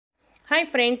Hi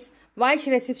friends, वाइश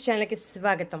recipe channel की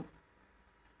स्वागतम।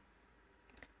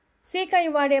 शिकाय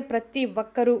वाड़े प्रति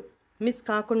ఒక్కరూ మిస్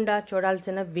కాకుండా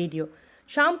చూడాల్సిన వీడియో।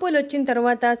 షాంపూలు వచ్చిన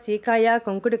తర్వాత శికాయ,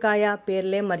 కుంకుడుకాయ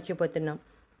పేర్లే మర్చిపోతున్నాం।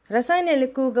 రసాయనాలు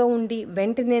ఎక్కువగా ఉండి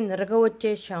వెంటనే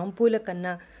నరగవచ్చే షాంపూల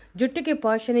కన్నా జుట్టుకి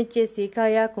పోషణిచ్చే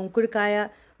శికాయ, కుంకుడుకాయ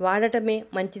వాడటమే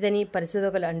మంచిదని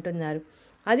పరిశోధకులు అంటున్నారు।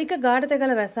 అధిక గాఢత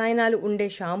గల రసాయనాలు ఉండే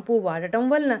షాంపూ వాడటం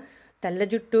వలన తెల్ల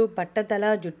జుట్టు, బట్టతల,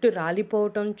 జుట్టు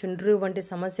రాలిపోవటం, చుండ్రు వంటి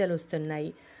సమస్యలు వస్తున్నాయి।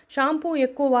 షాంపూ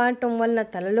ఎక్కువ వాడటం వలన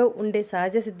తలలో ఉండే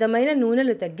సహజ సిద్ధమైన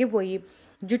నూనెలు తగ్గిపోయి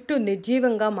జుట్టు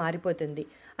నిర్జీవంగా మారిపోతుంది।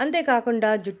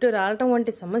 అంతేకాకుండా జుట్టు రాలటం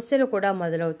వంటి సమస్యలు కూడా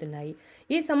మొదలవుతున్నాయి।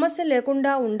 ఈ సమస్య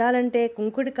లేకుండా ఉండాలంటే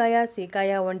కుంకుడుకాయ,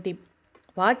 శికాయ వంటి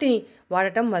వాటిని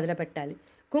వాడటం మొదలుపెట్టాలి।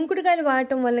 కుంకుడుకాయలు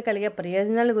వాడటం వల్ల కలిగే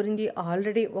ప్రయోజనాల గురించి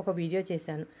ఆల్రెడీ ఒక వీడియో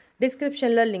చేశాను,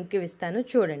 డిస్క్రిప్షన్లో లింక్ ఇస్తాను,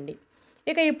 చూడండి।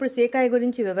 ఇక ఇప్పుడు శికాయ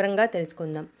గురించి వివరంగా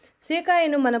తెలుసుకుందాం।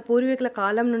 శికాయను మన పూర్వీకుల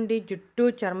కాలం నుండి జుట్టు,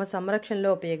 చర్మ సంరక్షణలో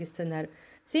ఉపయోగిస్తున్నారు।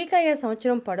 శికాయ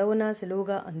సంవత్సరం పొడవునా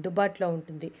సులువుగా అందుబాటులో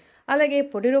ఉంటుంది, అలాగే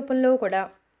పొడి రూపంలో కూడా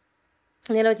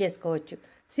నిల్వ చేసుకోవచ్చు।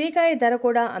 శికాయ ధర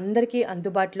కూడా అందరికీ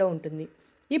అందుబాటులో ఉంటుంది।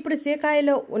 ఇప్పుడు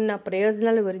శికాయలో ఉన్న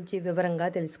ప్రయోజనాల గురించి వివరంగా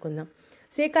తెలుసుకుందాం।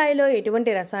 శికాయలో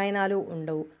ఎటువంటి రసాయనాలు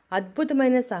ఉండవు,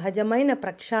 అద్భుతమైన సహజమైన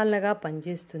ప్రక్షాళనగా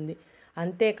పనిచేస్తుంది,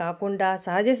 అంతేకాకుండా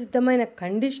సహజ సిద్ధమైన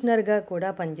కండిషనర్గా కూడా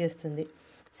పనిచేస్తుంది।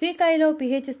 శికాయలో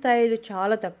pH స్థాయిలు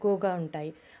చాలా తక్కువగా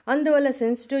ఉంటాయి, అందువల్ల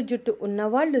సెన్సిటివ్ జుట్టు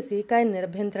ఉన్నవాళ్లు శికాయను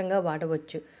నిర్భయంత్రంగా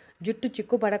వాడవచ్చు। జుట్టు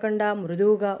చిక్కుపడకుండా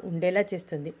మృదువుగా ఉండేలా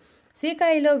చేస్తుంది।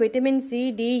 శికాయలో విటమిన్ సి,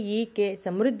 డి, ఈ, కే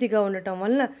సమృద్ధిగా ఉండటం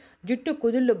వలన జుట్టు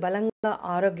కుదుళ్ళు బలంగా,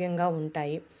 ఆరోగ్యంగా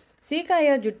ఉంటాయి। శికాయ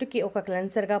జుట్టుకి ఒక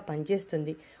క్లెన్సర్గా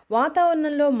పనిచేస్తుంది।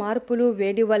 వాతావరణంలో మార్పులు,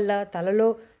 వేడి వల్ల తలలో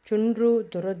చుండ్రు,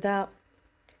 దురద,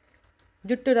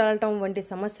 జుట్టు రాలటం వంటి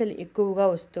సమస్యలు ఎక్కువగా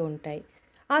వస్తూ ఉంటాయి।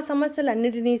 ఆ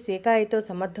సమస్యలన్నిటినీ శికాయతో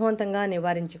సమర్థవంతంగా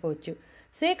నివారించుకోవచ్చు।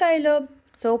 శికాయలో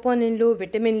సోపోనిన్లు,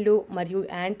 విటమిన్లు మరియు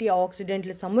యాంటీ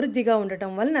ఆక్సిడెంట్లు సమృద్ధిగా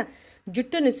ఉండటం వలన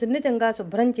జుట్టును సున్నితంగా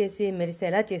శుభ్రం చేసి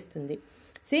మెరిసేలా చేస్తుంది।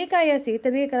 శికాయ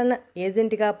శీతలీకరణ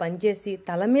ఏజెంట్గా పనిచేసి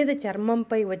తల మీద,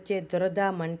 చర్మంపై వచ్చే దురద,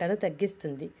 మంటను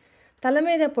తగ్గిస్తుంది। తల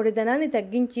మీద పొడిదనాన్ని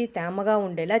తగ్గించి తేమగా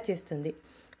ఉండేలా చేస్తుంది।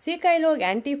 శికాయలో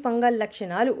యాంటీ ఫంగల్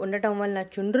లక్షణాలు ఉండటం వలన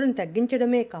చుండ్రును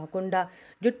తగ్గించడమే కాకుండా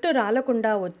జుట్టు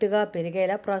రాలకుండా ఒత్తుగా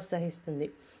పెరిగేలా ప్రోత్సహిస్తుంది।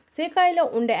 శికాయలో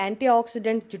ఉండే యాంటీ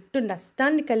ఆక్సిడెంట్ జుట్టు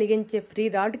నష్టాన్ని కలిగించే ఫ్రీ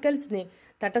రాడికల్స్ని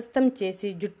తటస్థం చేసి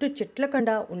జుట్టు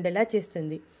చిట్లకుండా ఉండేలా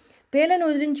చేస్తుంది। పేలను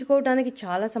వదిలించుకోవడానికి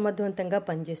చాలా సమర్థవంతంగా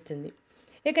పనిచేస్తుంది।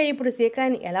 ఇక ఇప్పుడు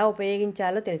శికాయని ఎలా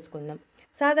ఉపయోగించాలో తెలుసుకుందాం।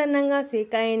 సాధారణంగా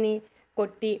శికాయని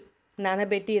కొట్టి,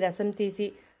 నానబెట్టి రసం తీసి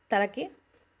తలకి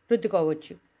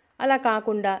రుద్దుకోవచ్చు। అలా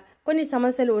కాకుండా కొన్ని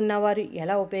సమస్యలు ఉన్నవారు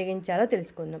ఎలా ఉపయోగించాలో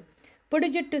తెలుసుకుందాం। పొడి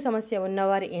జుట్టు సమస్య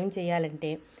ఉన్నవారు ఏం చేయాలంటే,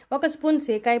 1 స్పూన్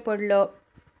శికాయ పొడిలో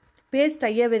పేస్ట్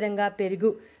అయ్యే విధంగా పెరుగు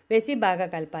వేసి బాగా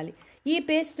కలపాలి। ఈ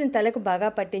పేస్ట్ని తలకు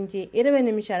బాగా పట్టించి 20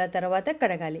 నిమిషాల తర్వాత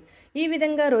కడగాలి। ఈ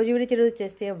విధంగా రోజు విడిచి రోజు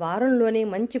చేస్తే వారంలోనే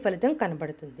మంచి ఫలితం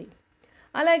కనబడుతుంది।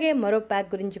 అలాగే మరో ప్యాక్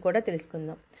గురించి కూడా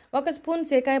తెలుసుకుందాం। 1 స్పూన్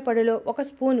శికాయ పొడిలో 1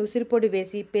 స్పూన్ ఉసిరిపొడి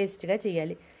వేసి పేస్ట్గా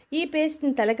చేయాలి। ఈ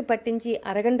పేస్ట్ని తలకి పట్టించి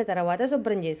అరగంట తర్వాత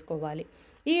శుభ్రం చేసుకోవాలి।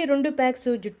 ఈ 2 ప్యాక్స్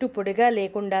జుట్టు పొడిగా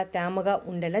లేకుండా తేమగా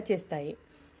ఉండేలా చేస్తాయి।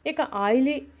 ఇక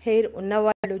ఆయిలీ హెయిర్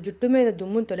ఉన్నవాళ్ళు జుట్టు మీద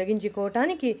దుమ్మును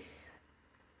తొలగించుకోవటానికి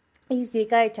ఈ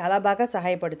శికాయ చాలా బాగా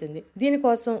సహాయపడుతుంది।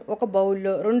 దీనికోసం ఒక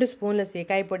బౌల్లో 2 స్పూన్ల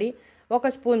శికాయ పొడి,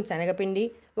 1 స్పూన్ శనగపిండి,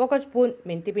 1 స్పూన్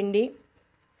మెంతిపిండి,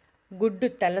 గుడ్డు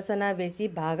తెల్లసొన వేసి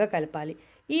బాగా కలపాలి।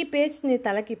 ఈ పేస్ట్ని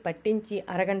తలకి పట్టించి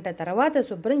అరగంట తర్వాత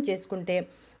శుభ్రం చేసుకుంటే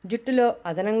జుట్టులో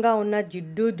అదనంగా ఉన్న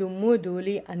జిడ్డు, దుమ్ము,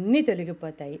 ధూళి అన్నీ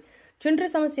తొలగిపోతాయి। చుండ్రు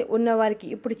సమస్య ఉన్నవారికి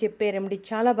ఇప్పుడు చెప్పే రెమెడీ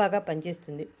చాలా బాగా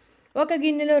పనిచేస్తుంది। ఒక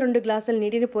గిన్నెలో 2 గ్లాసుల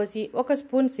నీటిని పోసి 1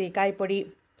 స్పూన్ శికాయ పొడి,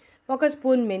 1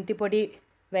 స్పూన్ మెంతి పొడి,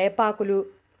 వేపాకులు,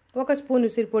 1 స్పూన్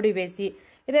ఉసిరిపొడి వేసి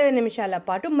 20 నిమిషాల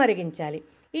పాటు మరిగించాలి।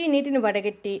 ఈ నీటిని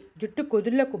వడగట్టి జుట్టు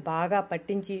కుదుళ్లకు బాగా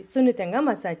పట్టించి సున్నితంగా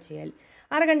మసాజ్ చేయాలి।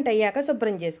 అరగంట అయ్యాక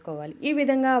శుభ్రం చేసుకోవాలి। ఈ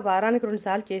విధంగా వారానికి 2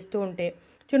 సార్లు చేస్తూ ఉంటే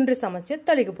చుండ్రు సమస్య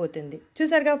తొలగిపోతుంది।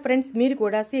 చూసారుగా ఫ్రెండ్స్, మీరు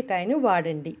కూడా శికాయను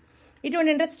వాడండి।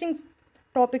 ఇటువంటి ఇంట్రెస్టింగ్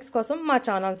టాపిక్స్ కోసం మా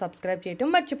ఛానల్ సబ్స్క్రైబ్ చేయడం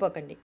మర్చిపోకండి।